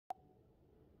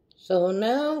So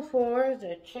now for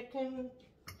the chicken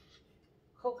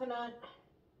coconut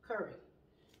curry.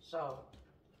 So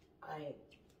I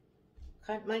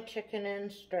cut my chicken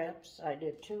in strips. I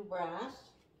did 2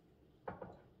 breasts.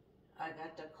 I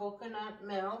got the coconut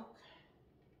milk,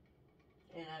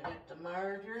 and I got the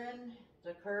margarine,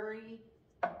 the curry,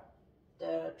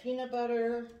 the peanut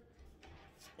butter,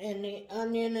 and the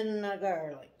onion and the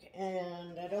garlic.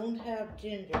 And I don't have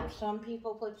ginger. Some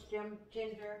people put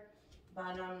ginger, but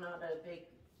I'm not a big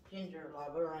ginger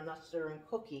lover unless they're in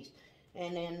cookies.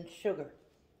 And then sugar.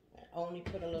 I only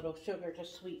put a little sugar to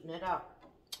sweeten it up.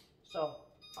 So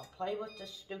I'll play with the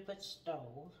stupid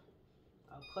stove.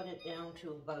 I'll put it down to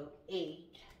about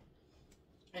 8.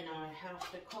 And I have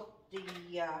to cook the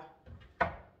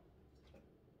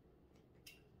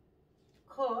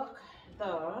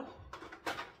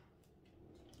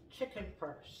chicken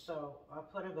first. So I'll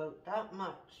put about that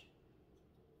much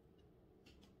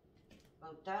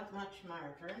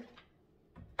margarine,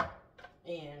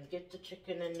 and get the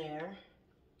chicken in there.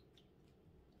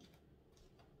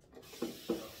 So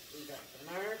we got the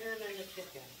margarine and the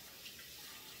chicken.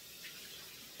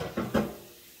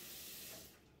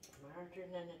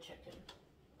 Margarine and the chicken.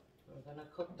 We're gonna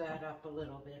cook that up a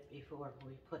little bit before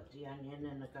we put the onion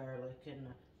and the garlic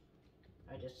in.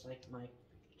 I just like my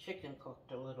chicken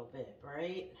cooked a little bit,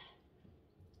 right?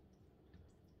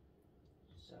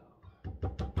 So I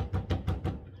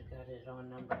got it on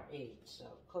number 8. So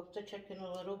cook the chicken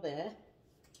a little bit,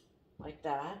 like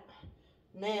that.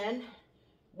 And then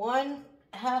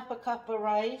 1/2 cup of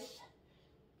rice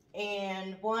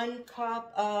and 1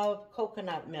 cup of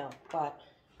coconut milk. But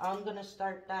I'm gonna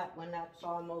start that when that's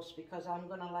almost, because I'm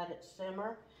gonna let it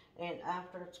simmer, and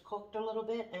after it's cooked a little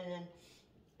bit, and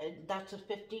that's a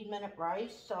 15-minute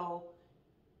rice, so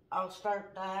I'll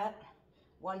start that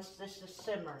once this is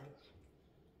simmering,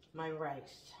 my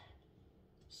rice.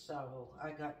 So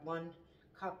I got 1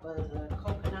 cup of the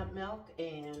coconut milk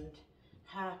and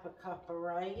 1/2 cup of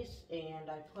rice, and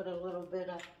I put a little bit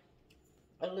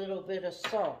of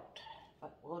salt,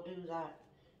 but we'll do that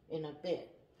in a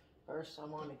bit. First, I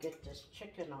want to get this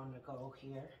chicken on the go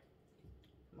here.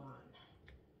 Come on,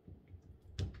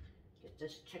 get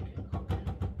this chicken cooking.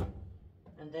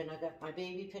 And then I got my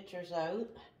baby pictures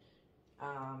out.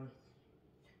 I'll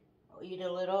eat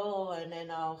a little, and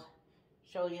then I'll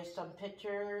show you some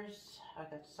pictures. I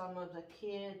got some of the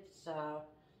kids, a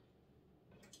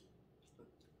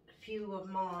few of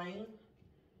mine.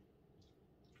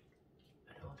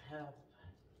 I don't have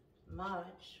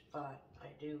much, but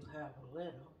I do have a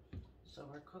little. So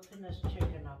we're cooking this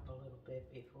chicken up a little bit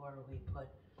before we put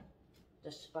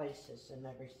the spices and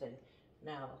everything.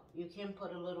 Now, you can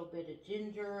put a little bit of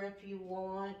ginger if you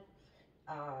want.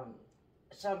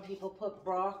 Some people put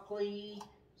broccoli,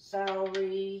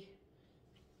 celery,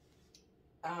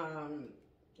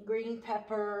 green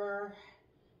pepper,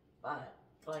 but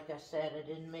like I said, I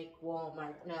didn't make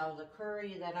Walmart. Now, the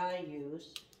curry that I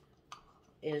use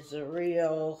is the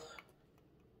real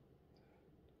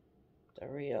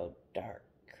dark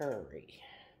curry.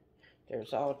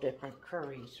 There's all different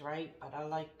curries, right? But I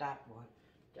like that one.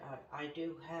 I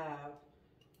do have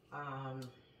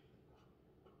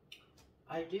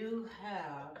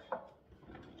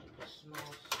a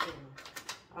small spoon.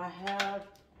 I have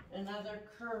another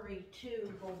curry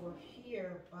too over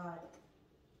here, but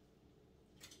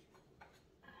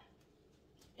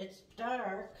it's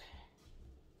dark.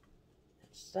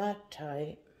 It's that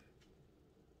type.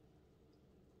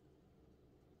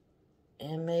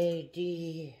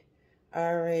 MADRAS.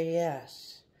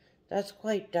 That's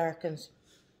quite dark and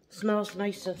smells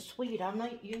nice and sweet. I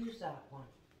might use that one.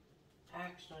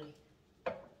 Actually,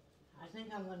 I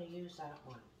think I'm going to use that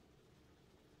one.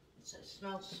 It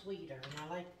smells sweeter, and I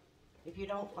like, if you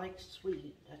don't like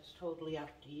sweet, that's totally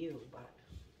up to you, but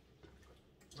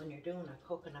when you're doing a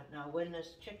coconut, now when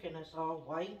this chicken is all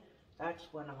white,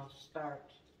 that's when I'll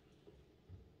start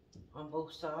on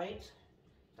both sides.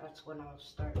 That's when I'll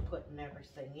start putting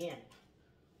everything in.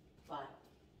 But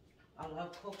I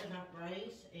love coconut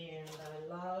rice, and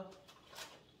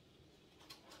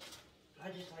I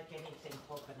just like anything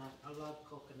coconut. I love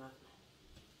coconut.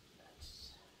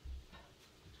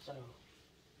 So,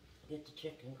 get the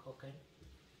chicken cooking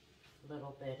a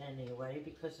little bit anyway,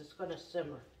 because it's going to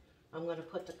simmer. I'm going to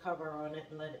put the cover on it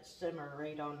and let it simmer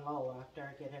right on low after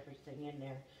I get everything in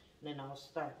there. And then I'll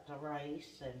start the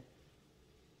rice and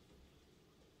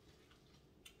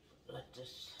let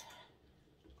this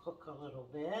cook a little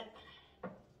bit.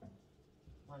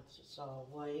 Once it's all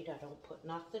white, I don't put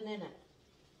nothing in it.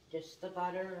 Just the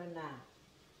butter and that.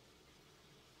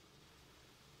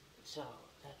 So,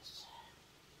 that's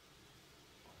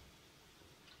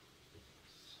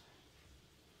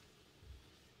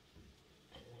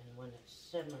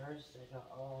simmers,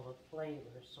 all the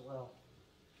flavors will.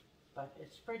 But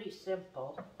it's pretty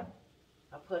simple.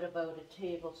 I put about a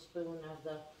tablespoon of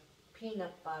the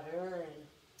peanut butter, and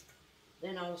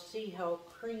then I'll see how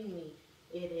creamy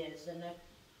it is. And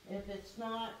if it's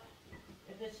not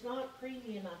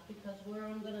creamy enough, because where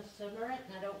I'm going to simmer it,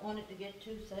 and I don't want it to get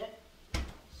too thick,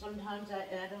 sometimes I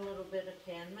add a little bit of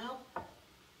canned milk,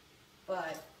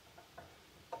 but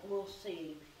we'll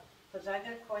see. Because I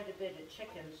got quite a bit of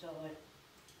chicken, so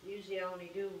usually I only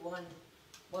do one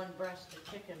breast of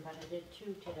chicken, but I did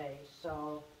 2 today,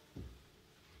 so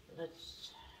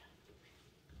there's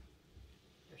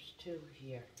 2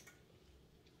 here.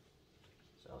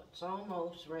 So it's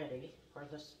almost ready for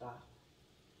the stuff.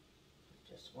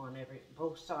 Just want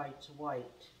both sides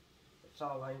white. That's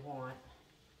all I want.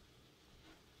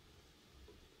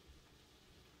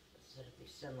 This will be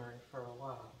simmering for a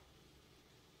while.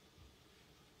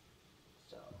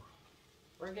 So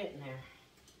we're getting there.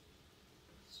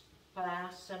 It's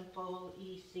fast, simple,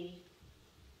 easy.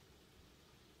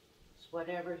 It's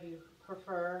whatever you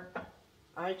prefer.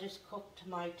 I just cook to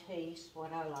my taste,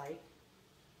 what I like.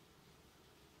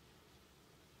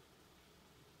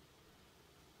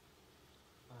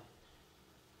 But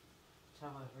it's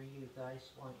however you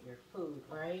guys want your food,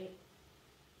 right?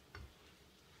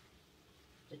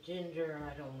 The ginger,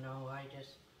 I don't know.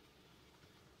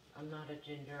 I'm not a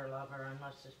ginger lover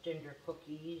unless it's ginger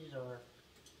cookies or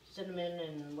cinnamon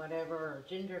and whatever, or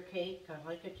ginger cake. I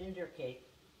like a ginger cake,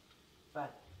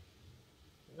 but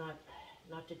not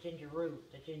the ginger root,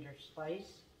 the ginger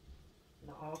spice,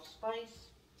 the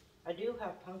allspice. I do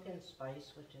have pumpkin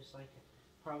spice, which is like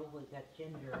probably got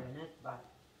ginger in it, but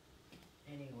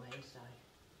anyways,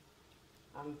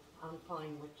 I'm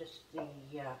fine with just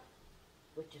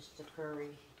the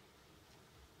curry.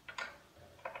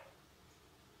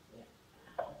 Yeah,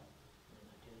 I'm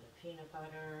gonna do the peanut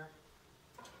butter.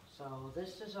 So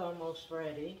this is almost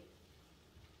ready.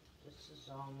 This is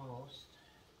almost.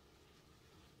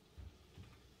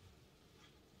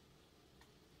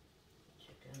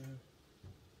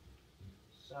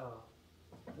 So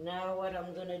now what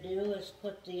I'm going to do is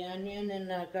put the onion and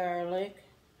the garlic.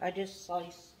 I just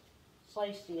slice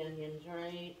the onions,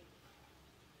 right?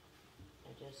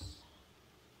 I just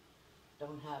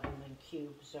don't have them in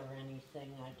cubes or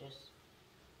anything. I just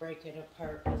break it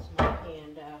apart with my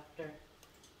hand after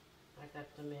I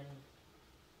got them in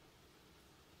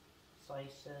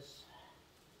slices.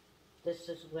 This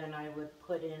is when I would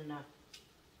put in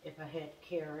if I had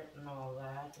carrot and all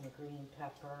that, and green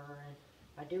pepper, and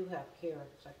I do have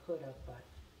carrots, I could have, but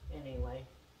anyway,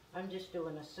 I'm just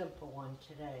doing a simple one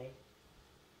today.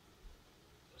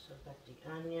 So I've got the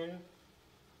onion,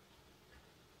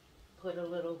 put a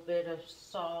little bit of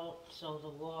salt, so the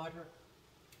water,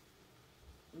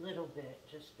 a little bit,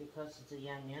 just because of the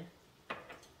onion.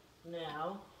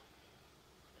 Now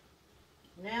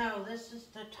this is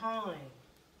the time.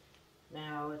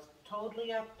 Now it's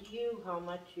totally up to you how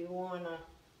much you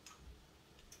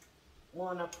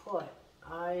wanna put.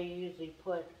 I usually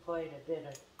put quite a bit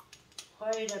of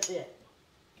curry.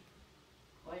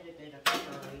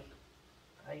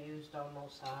 I used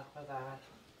almost half of that.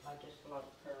 I just love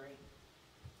curry.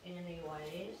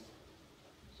 Anyways,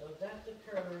 so got the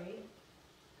curry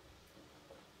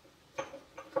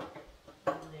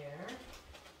in there.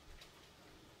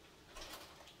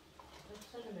 The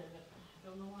cinnamon. I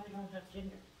don't know why I don't have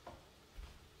ginger.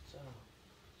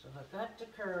 So I got the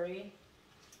curry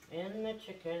and the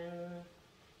chicken,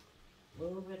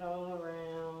 move it all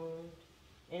around,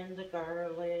 and the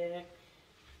garlic.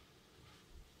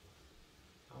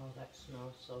 Oh, that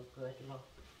smells so good, look.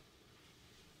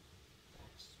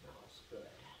 That smells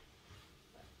good.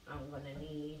 But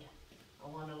I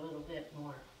want a little bit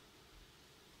more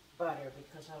butter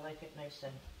because I like it nice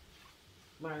and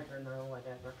margarine or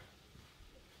whatever.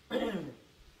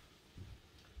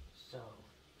 So,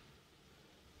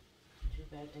 too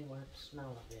bad they weren't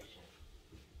smell-o-vision.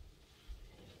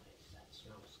 Anyways, that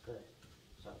smells good.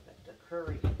 So I've got the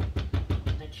curry,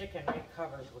 the chicken right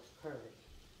covered with curry.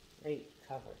 Right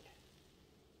covered.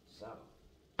 So,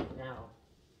 now,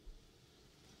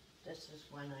 this is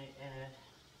when I add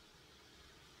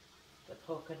the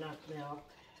coconut milk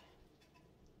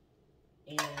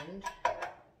and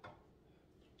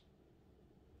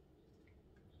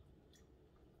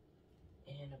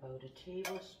about a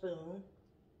tablespoon.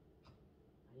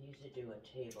 I usually do a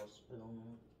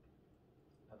tablespoon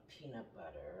of peanut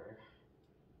butter,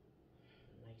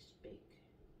 nice big,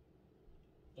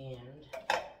 and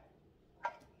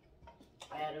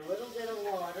add a little bit of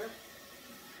water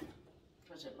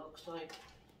because it looks like,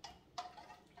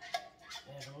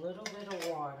 add a little bit of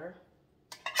water,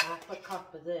 half a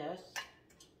cup of this,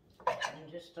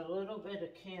 and just a little bit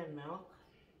of canned milk.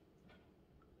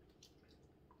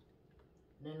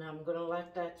 Then I'm going to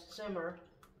let that simmer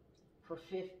for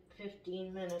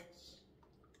 15 minutes.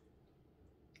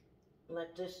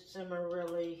 Let this simmer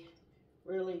really,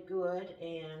 really good,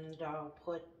 and I'll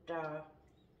put the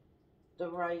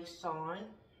rice on.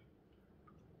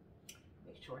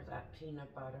 Make sure that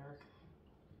peanut butter,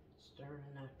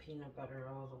 stirring that peanut butter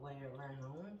all the way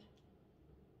around.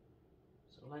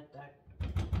 So let that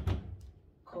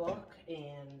cook,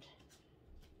 and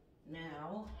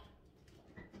now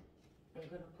I'm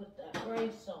going to put that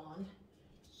rice on.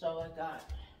 So I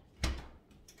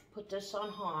put this on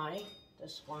high,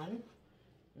 this one,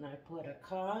 and I put a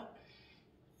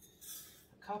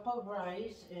cup of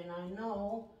rice, and I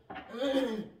know,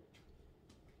 and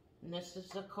this is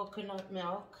the coconut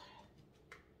milk,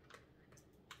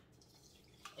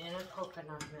 and a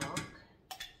coconut milk,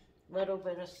 little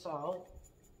bit of salt,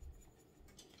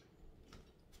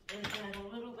 and add a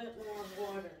little bit more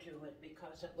water to it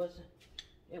because it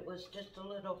was just a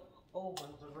little over,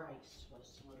 the rice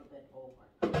was a little bit over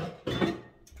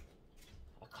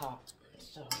a cup.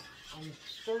 So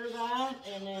stir that,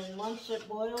 and then once it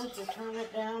boils, you turn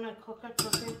it down and cook it for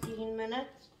 15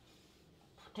 minutes.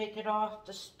 Take it off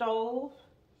the stove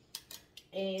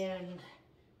and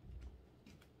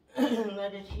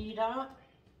let it heat up.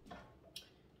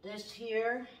 This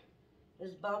here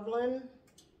is bubbling,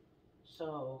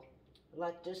 so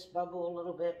let this bubble a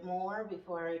little bit more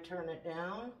before I turn it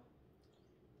down,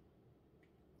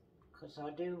 because I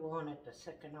do want it to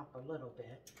thicken up a little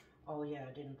bit. Oh yeah,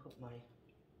 I didn't put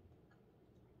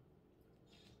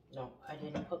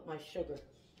my sugar.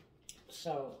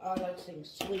 So I like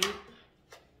things sweet.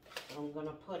 I'm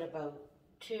gonna put about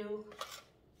 2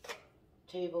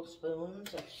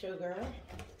 tablespoons of sugar,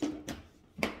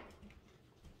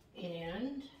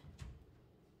 and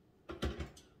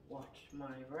watch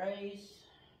my rice.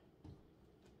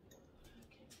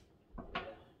 Okay.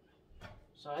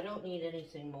 So I don't need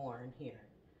anything more in here.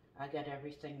 I got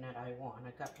everything that I want.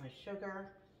 I got my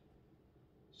sugar,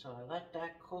 so I let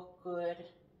that cook good.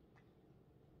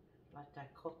 Let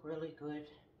that cook really good,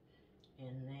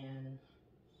 and then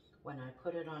when I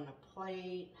put it on a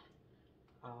plate,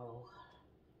 I'll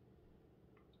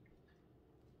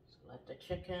let the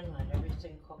chicken, let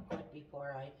everything cook good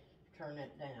before I turn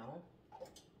it down.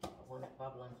 I want it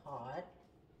bubbling hot.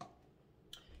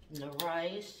 And the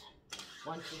rice,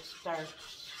 once it starts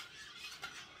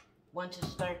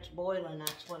boiling,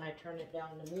 that's when I turn it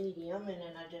down to medium, and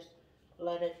then I just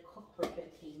let it cook for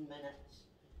 15 minutes.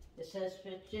 It says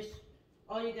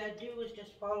all you gotta do is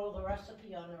just follow the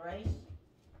recipe on the rice.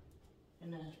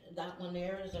 And that one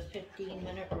there is a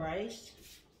 15-minute rice.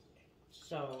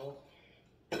 So,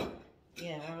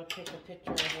 yeah, I'll take a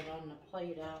picture of it on the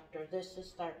plate after. This is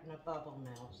starting to bubble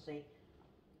now, see?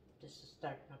 This is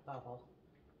starting to bubble.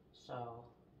 So,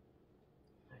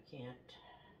 I can't.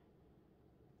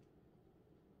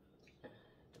 The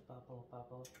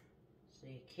bubble.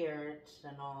 See, carrots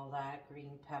and all that,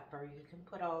 green pepper, you can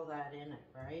put all that in it,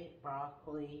 right?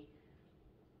 Broccoli,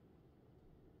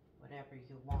 whatever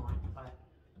you want, but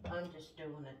I'm just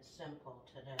doing it simple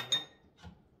today.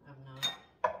 I'm not.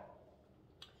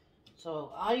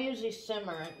 So I usually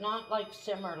simmer it, not like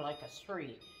simmer like a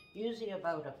 3, usually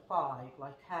about a 5,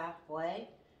 like halfway,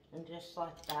 and just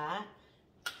like that.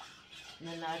 And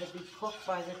then that'll be cooked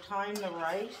by the time the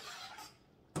rice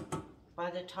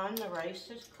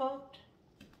is cooked.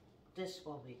 This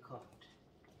will be cooked.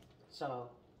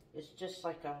 So it's just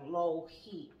like a low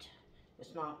heat.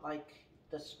 It's not like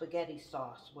the spaghetti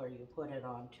sauce where you put it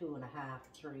on 2.5,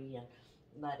 3 and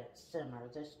let it simmer.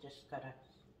 This just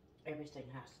everything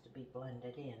has to be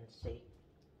blended in, see?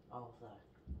 All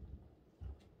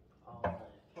the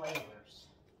flavors.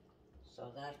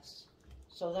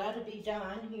 So that'll be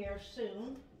done here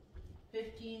soon.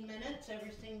 15 minutes,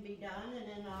 everything be done, and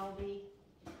then I'll be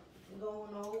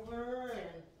going over,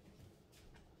 and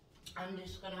I'm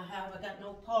just gonna I got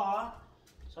no pot,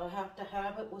 so I have to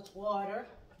have it with water.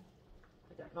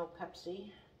 I got no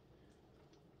Pepsi,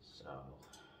 so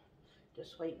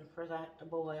just waiting for that to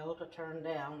boil, to turn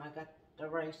down. I got the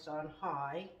rice on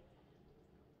high,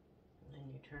 and then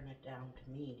you turn it down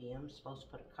to medium. Supposed to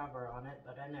put a cover on it,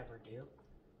 but I never do.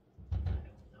 I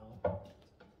don't know.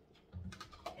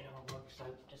 It all works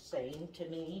out the same to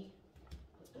me.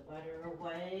 Put the butter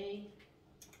away.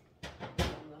 I'm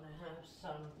gonna have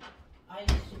some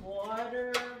ice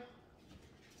water.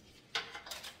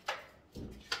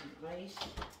 Ice.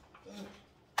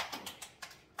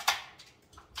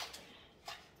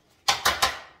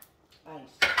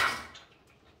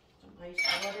 Some ice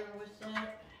water with it.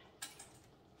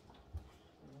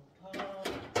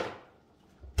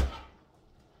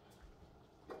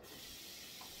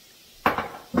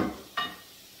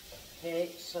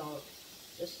 eggs, so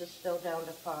this is still down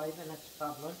to 5 and it's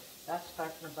bubbling. That's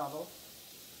starting to bubble.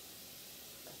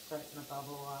 That's starting to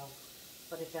bubble. I'll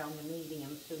put it down to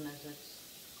medium as soon as it's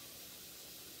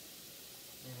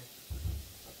there.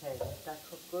 Okay, let that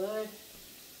cook good.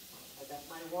 I got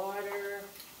my water,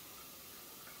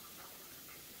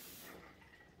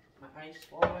 my ice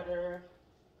water,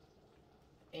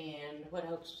 and what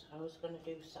else? I was going to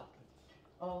do something.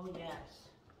 Oh yes,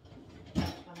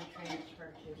 I'm going to transfer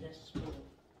to this spoon,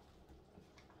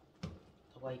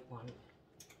 the white one.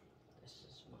 This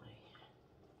is my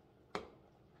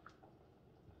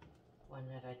one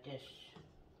that I dish.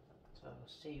 So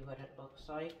see what it looks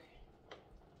like.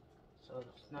 So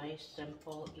it's nice,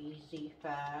 simple, easy,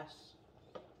 fast.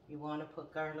 You want to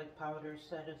put garlic powder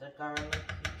instead of the garlic,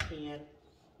 you can.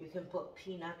 You can put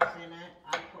peanuts in it.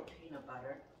 I put peanut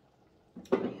butter,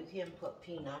 but you can put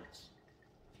peanuts.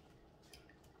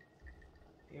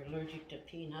 If you're allergic to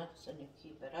peanuts and you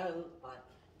keep it out, but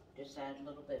just add a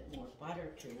little bit more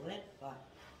butter to it. But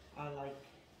I like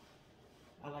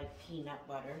peanut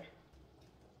butter.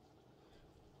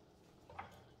 The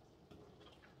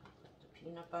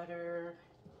peanut butter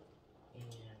and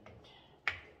let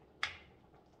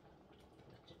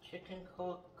the chicken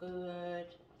cook good.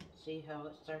 See how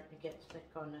it's starting to get thick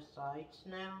on the sides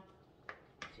now?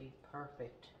 See,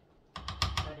 perfect.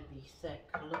 Gotta be thick,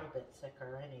 a little bit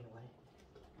thicker anyway.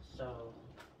 So,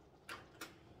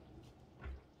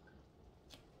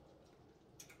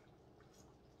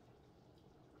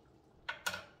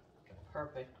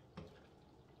 perfect.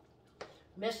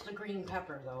 Missed the green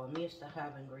pepper though. I'm used to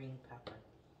having green pepper.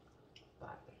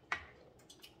 But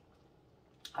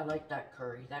I like that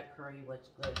curry. That curry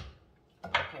was good.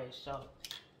 Okay, so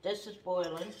this is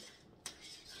boiling.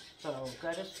 So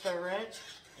gotta stir it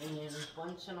and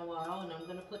once in a while, and I'm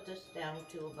gonna put this down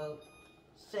to about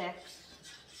 6.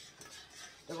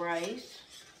 The rice,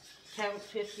 count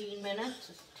 15 minutes.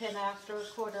 It's 10 after, a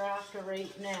quarter after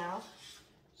right now.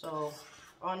 So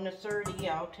on the 30,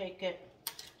 I'll take it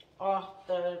off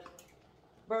the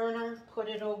burner, put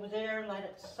it over there, let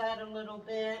it set a little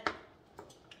bit.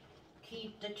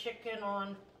 Keep the chicken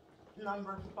on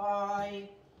number 5.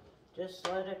 Just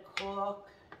let it cook.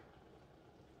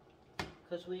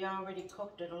 Because we already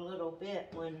cooked it a little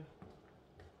bit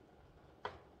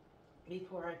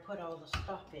before I put all the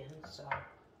stuff in, so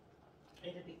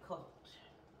it'll be cooked.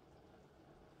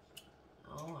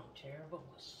 Oh, I'm terrible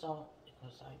with salt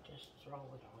because I just throw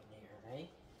it on there,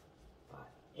 right? But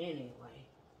anyway,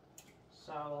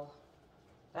 so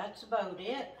that's about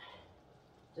it.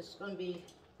 This is going to be,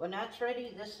 when that's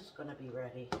ready, this is going to be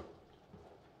ready.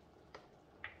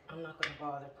 I'm not going to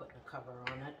bother putting a cover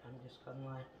on it. I'm just going to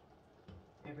let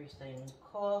everything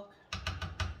cook.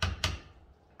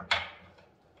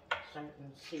 Starting to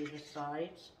see the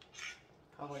sides,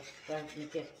 how it's starting to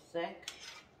get thick.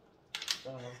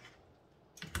 So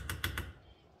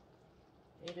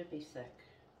it'll be thick.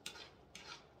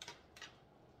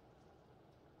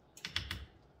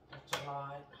 That's a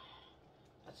lot.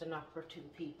 That's enough for 2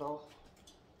 people.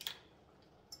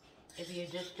 If you're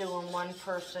just doing one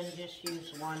person, just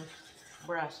use one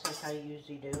breast like I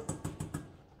usually do.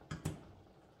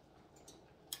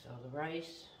 So the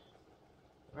rice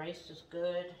is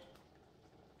good.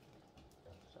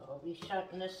 So I'll be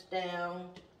shutting this down.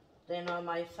 Then on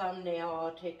my thumbnail,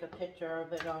 I'll take a picture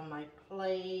of it on my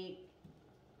plate.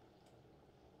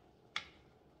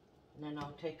 And then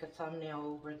I'll take a thumbnail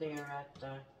over there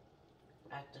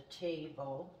at the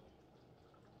table.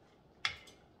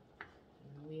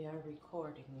 And we are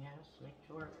recording, yes. Make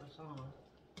sure it was on.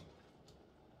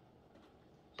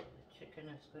 So the chicken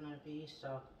is gonna be,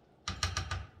 so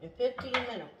in 15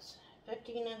 minutes.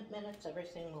 15 minutes,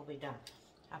 everything will be done.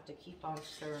 Have to keep on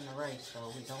stirring the rice,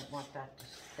 though. We don't want that to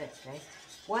stick, eh?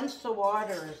 Once the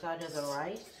water is out of the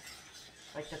rice,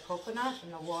 like the coconut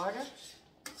and the water,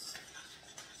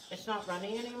 it's not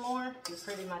runny anymore. You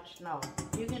pretty much know.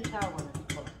 You can tell when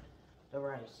it's cooked, the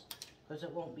rice, because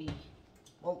it won't be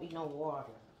no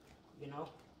water, you know.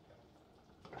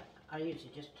 But I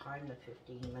usually just time the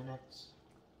 15 minutes.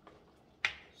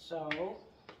 So I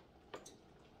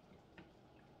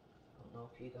don't know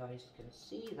if you guys can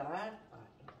see that, but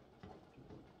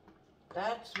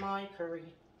that's my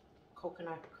curry,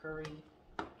 coconut curry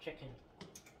chicken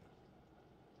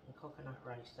and coconut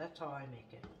rice. That's how I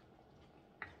make it.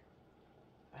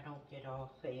 I don't get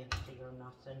all fancy or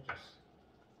nothing, just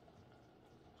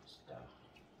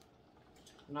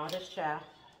not a chef.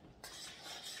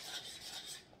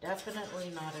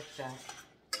 Definitely not a chef.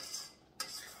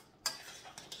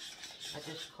 I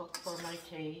just cook for my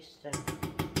taste, and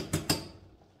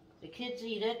the kids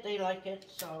eat it, they like it,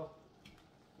 so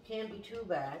it can't be too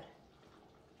bad.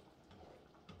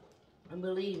 And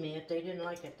believe me, if they didn't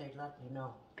like it, they'd let me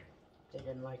know. If they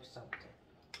didn't like something,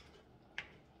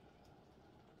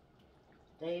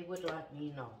 they would let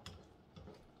me know.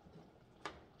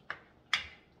 But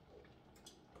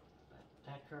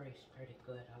that curry's pretty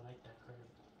good. I like that curry.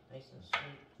 Nice and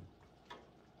sweet.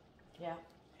 Yeah.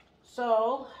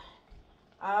 So,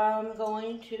 I'm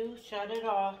going to shut it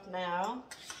off now.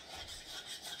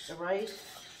 The rice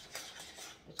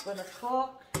is going to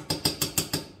cook.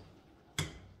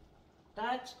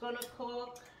 That's going to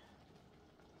cook.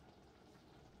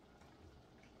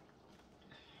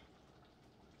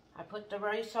 I put the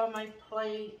rice on my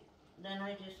plate, then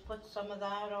I just put some of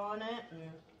that on it, and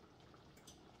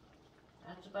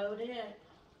that's about it.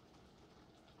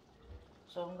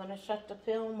 So I'm going to shut the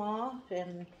film off,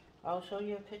 and I'll show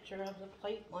you a picture of the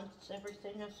plate once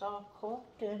everything is all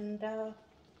cooked, and then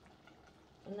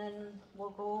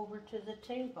we'll go over to the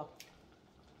table.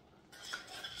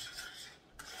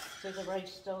 So the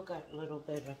rice still got a little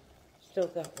bit of, still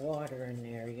got water in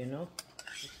there, you know.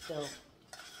 It's still,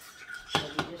 so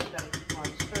you just gotta keep on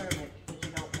stirring it because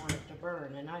you don't want it to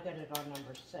burn. And I got it on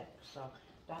number 6, so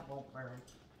that won't burn.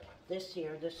 This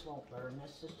here, this won't burn.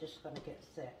 This is just gonna get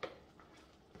thick.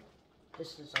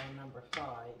 This is on number 5,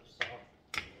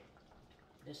 so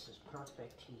this is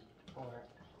perfect heat for it.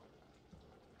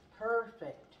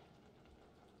 Perfect.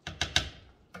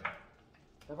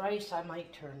 The rice I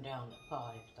might turn down to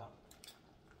 5 though.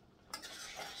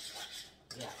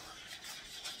 Yeah.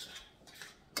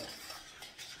 Yeah.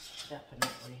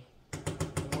 Definitely.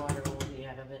 The water will be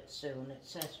out of it soon. It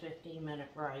says 15-minute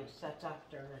rice. That's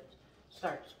after it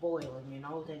starts boiling, you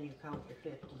know, then you count your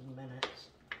 15 minutes.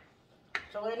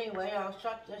 So anyway, I'll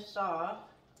shut this off.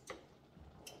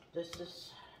 This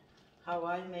is how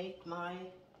I make my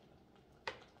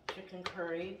chicken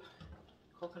curry,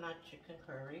 coconut chicken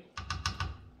curry.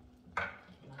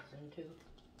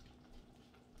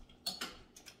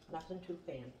 Nothing too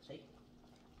fancy.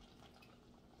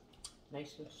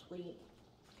 Nice and sweet.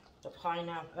 The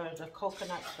pineapple, the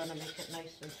coconut's gonna make it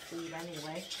nice and sweet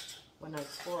anyway when I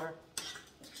pour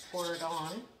it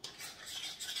on.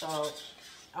 So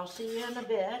I'll see you in a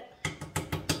bit.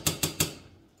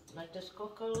 Let this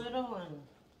cook a little and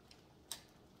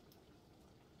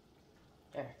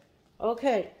there.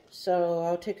 Okay, so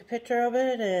I'll take a picture of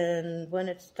it and when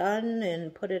it's done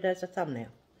and put it as a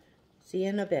thumbnail. See you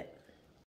in a bit.